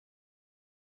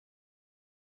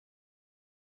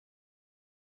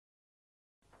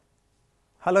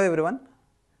Hello everyone,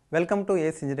 welcome to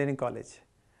ACE Engineering College.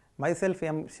 Myself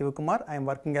am Shivakumar, I am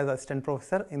working as Assistant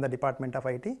Professor in the Department of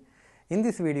IT. In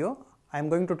this video, I am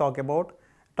going to talk about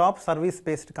top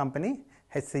service-based company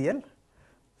HCL.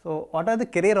 So, what are the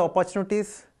career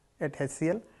opportunities at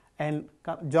HCL and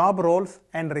job roles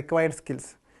and required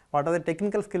skills? What are the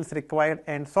technical skills required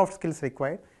and soft skills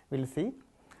required? We will see.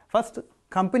 First,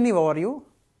 company overview,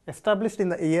 established in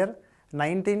the year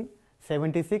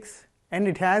 1976. And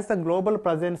it has the global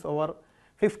presence over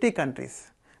 50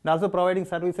 countries and also providing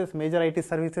services, major IT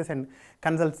services and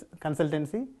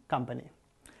consultancy company.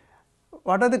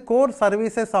 What are the core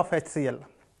services of HCL?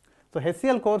 So,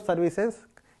 HCL core services,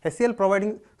 HCL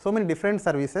providing so many different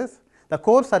services. The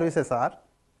core services are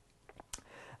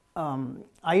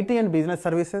IT and business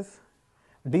services,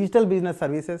 digital business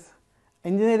services,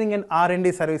 engineering and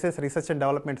R&D services, research and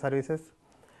development services,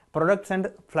 products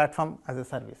and platform as a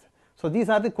service. So, these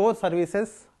are the core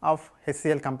services of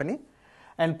HCL company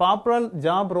and popular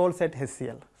job roles at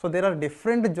HCL. So, there are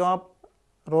different job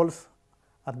roles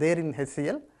are there in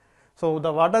HCL. So,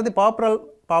 what are the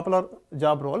popular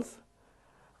job roles?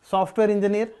 Software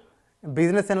engineer,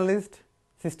 business analyst,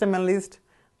 system analyst,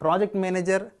 project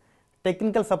manager,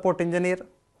 technical support engineer,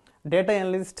 data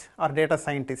analyst or data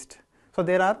scientist. So,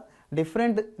 there are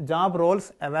different job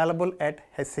roles available at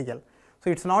HCL. So,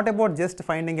 it is not about just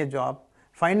finding a job.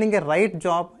 Finding a right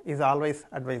job is always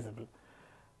advisable.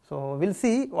 So, we will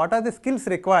see what are the skills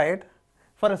required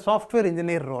for a software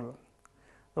engineer role.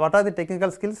 What are the technical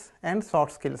skills and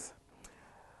soft skills?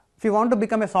 If you want to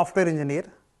become a software engineer,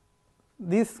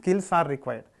 these skills are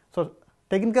required. So,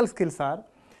 technical skills are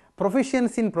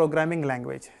proficiency in programming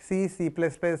language, C, C++,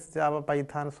 Java,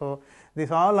 Python. So,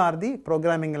 these all are the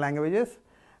programming languages.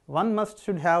 One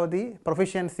should have the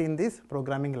proficiency in these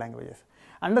programming languages.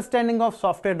 Understanding of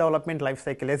software development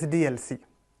lifecycle, SDLC.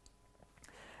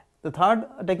 The third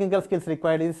technical skills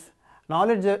required is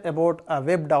knowledge about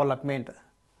web development.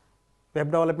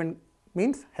 Web development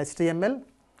means HTML,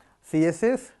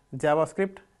 CSS,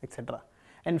 JavaScript, etc.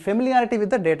 And familiarity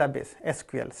with the database,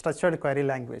 SQL, structured query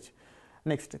language.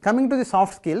 Next, coming to the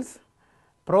soft skills,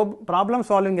 problem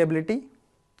solving ability,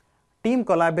 team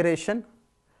collaboration,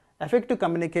 effective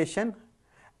communication,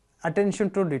 attention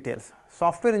to details.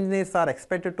 Software engineers are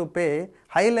expected to pay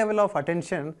high level of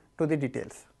attention to the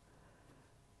details.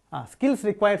 Skills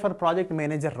required for project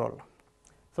manager role.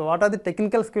 So, what are the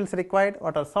technical skills required?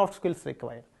 What are soft skills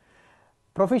required?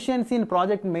 Proficiency in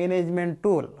project management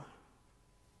tool,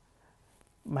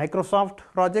 Microsoft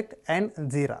project and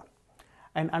Jira,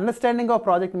 and understanding of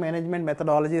project management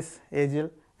methodologies,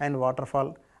 Agile and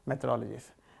waterfall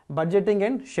methodologies, budgeting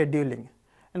and scheduling.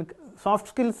 And soft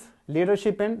skills,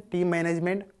 leadership and team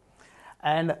management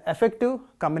and effective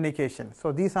communication.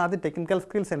 So, these are the technical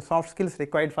skills and soft skills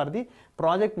required for the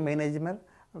project management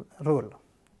role.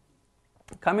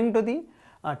 Coming to the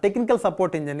technical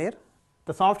support engineer,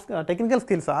 the soft technical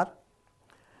skills are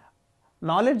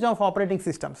knowledge of operating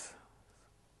systems,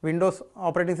 Windows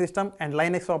operating system and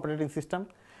Linux operating system,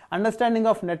 understanding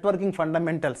of networking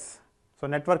fundamentals. So,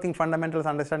 networking fundamentals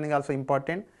understanding also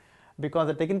important, because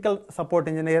the technical support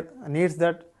engineer needs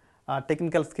that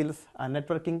technical skills,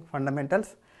 networking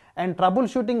fundamentals, and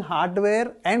troubleshooting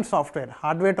hardware and software,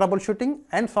 hardware troubleshooting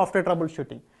and software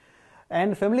troubleshooting,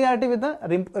 and familiarity with the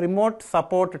remote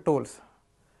support tools.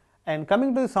 And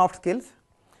coming to the soft skills,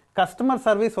 customer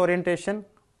service orientation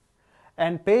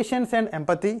and patience and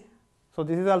empathy. So,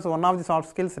 this is also one of the soft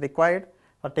skills required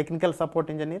for technical support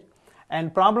engineer,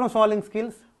 and problem solving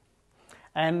skills,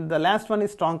 and the last one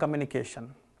is strong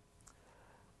communication.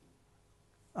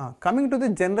 Coming to the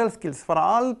general skills for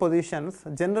all positions,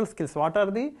 general skills, what are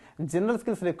the general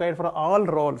skills required for all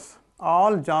roles,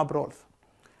 all job roles?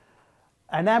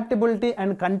 Adaptability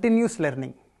and continuous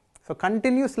learning. So,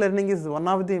 continuous learning is one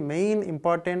of the main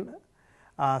important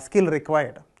skill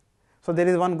required. So, there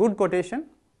is one good quotation,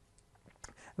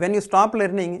 when you stop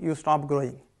learning, you stop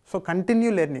growing. So, continue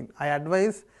learning, I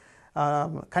advise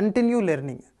continue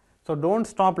learning. So, do not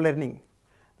stop learning.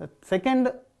 The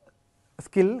second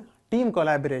skill, team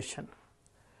collaboration,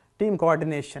 team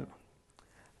coordination.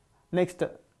 Next,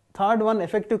 third one,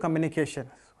 effective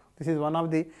communication. This is one of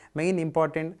the main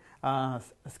important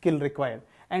skill required.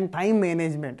 And time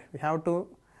management, we have to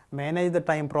manage the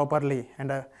time properly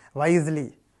and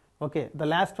wisely. Okay. The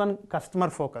last one, customer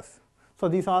focus. So,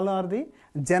 these all are the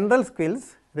general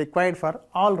skills required for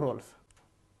all roles.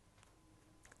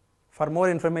 For more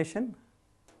information,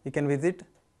 you can visit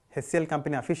HCL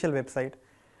company official website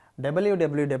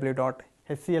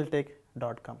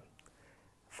www.hcltech.com.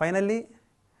 Finally,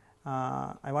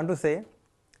 I want to say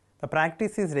the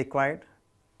practice is required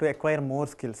to acquire more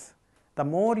skills. The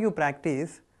more you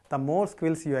practice, the more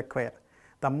skills you acquire.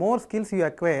 The more skills you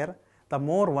acquire, the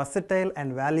more versatile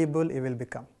and valuable you will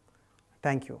become.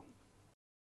 Thank you.